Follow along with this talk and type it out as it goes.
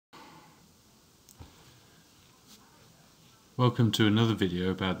Welcome to another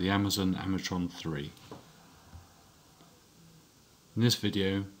video about the Amazon Amatron3. In this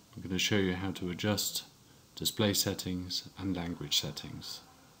video I'm going to show you how to adjust display settings and language settings.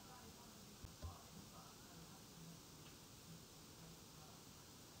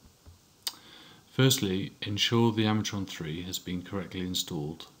 Firstly, ensure the Amatron3 has been correctly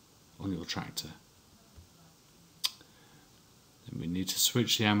installed on your tractor. Then we need to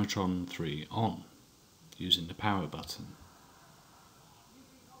switch the Amatron3 on using the power button.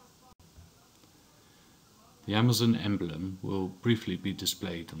 The Amazon emblem will briefly be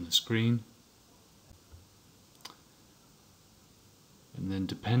displayed on the screen, and then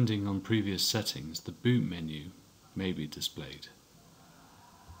depending on previous settings the boot menu may be displayed.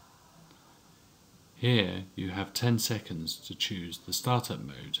 Here you have 10 seconds to choose the startup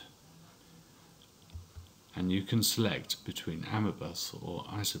mode, and you can select between Amabus or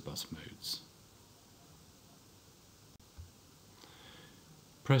Isobus modes.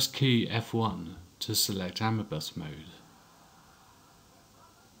 Press key F1 to select Amabus mode.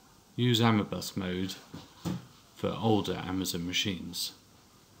 Use Amabus mode for older Amazon machines.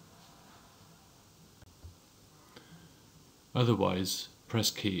 Otherwise, press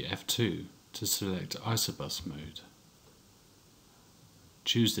key F2 to select Isobus mode.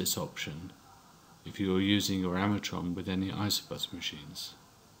 Choose this option if you are using your Amatron with any Isobus machines.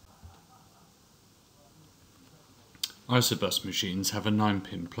 Isobus machines have a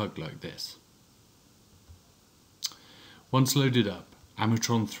 9-pin plug like this. Once loaded up,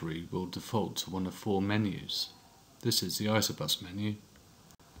 Amatron3 will default to one of 4 menus. This is the Isobus menu.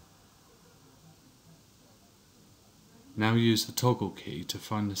 Now use the toggle key to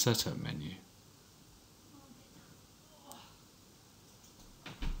find the setup menu.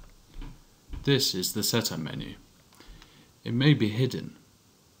 This is the setup menu. It may be hidden.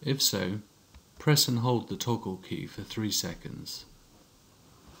 If so, press and hold the toggle key for 3 seconds.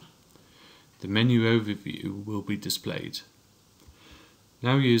 The menu overview will be displayed.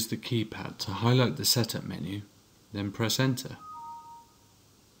 Now use the keypad to highlight the setup menu, then press enter.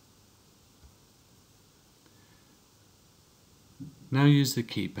 Now use the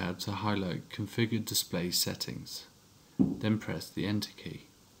keypad to highlight configured display settings, then press the enter key.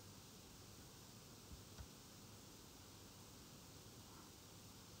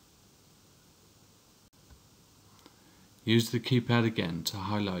 Use the keypad again to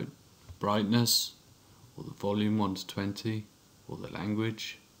highlight brightness, or the volume 1 to 20, or the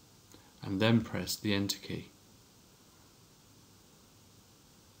language, and then press the enter key.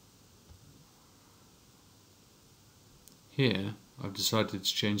 Here I've decided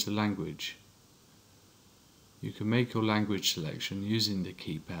to change the language. You can make your language selection using the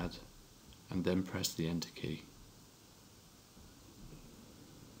keypad and then press the enter key.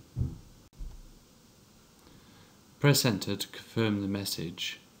 Press enter to confirm the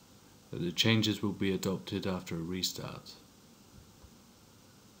message that the changes will be adopted after a restart.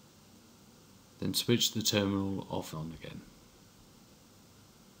 Then switch the terminal off and on again.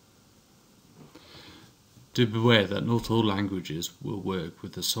 Do beware that not all languages will work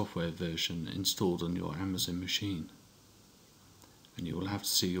with the software version installed on your Amazon machine, and you will have to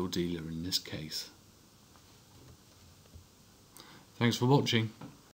see your dealer in this case. Thanks for watching.